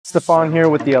Stephan here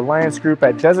with the Alliance Group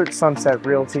at Desert Sunset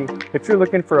Realty. If you're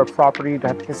looking for a property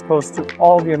that is close to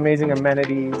all the amazing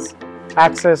amenities,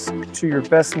 access to your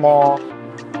best mall,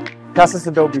 Casa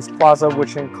Adobe's Plaza,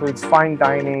 which includes fine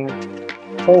dining,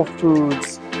 Whole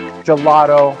Foods,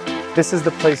 gelato, this is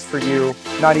the place for you,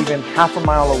 not even half a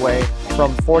mile away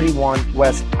from 41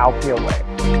 West Alpia Way.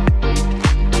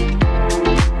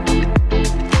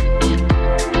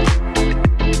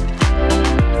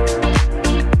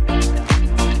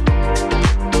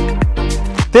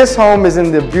 This home is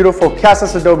in the beautiful Casa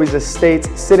Adobe's Estates,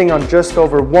 sitting on just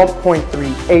over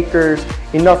 1.3 acres,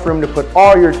 enough room to put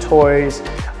all your toys,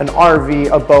 an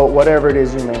RV, a boat, whatever it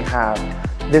is you may have.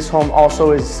 This home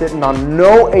also is sitting on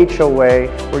no HOA,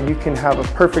 where you can have a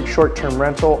perfect short-term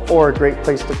rental or a great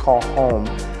place to call home.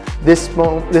 This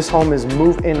home is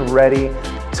move-in ready,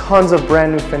 tons of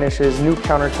brand new finishes, new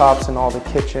countertops in all the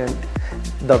kitchen,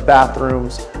 the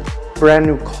bathrooms, brand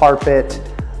new carpet.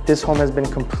 This home has been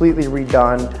completely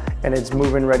redone and it's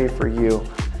move-in ready for you.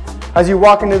 As you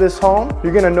walk into this home,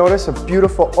 you're gonna notice a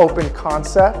beautiful open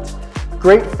concept,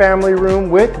 great family room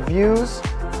with views.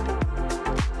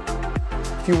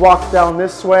 If you walk down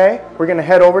this way, we're gonna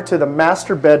head over to the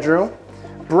master bedroom.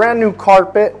 Brand new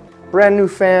carpet, brand new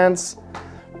fans.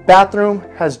 Bathroom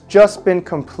has just been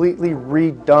completely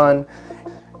redone.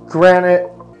 Granite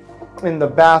in the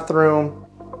bathroom,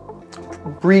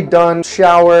 redone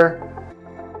shower.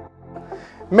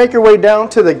 Make your way down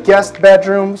to the guest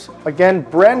bedrooms. Again,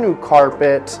 brand new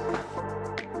carpet.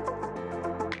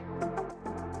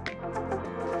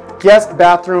 Guest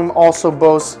bathroom also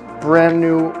boasts brand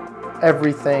new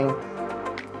everything.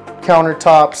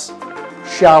 Countertops,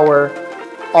 shower,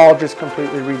 all just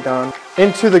completely redone.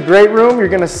 Into the great room, you're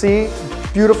gonna see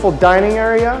beautiful dining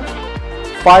area,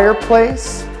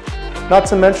 fireplace, not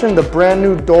to mention the brand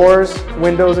new doors,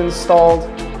 windows installed,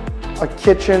 a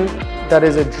kitchen that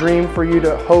is a dream for you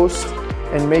to host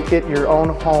and make it your own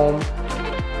home.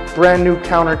 Brand new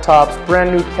countertops,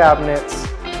 brand new cabinets,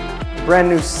 brand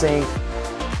new sink.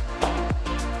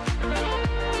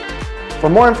 For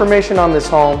more information on this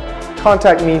home,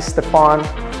 contact me, Stephan,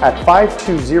 at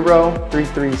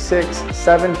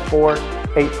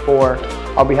 520-336-7484.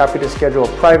 I'll be happy to schedule a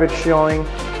private showing,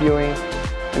 viewing,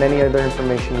 and any other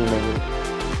information you may need.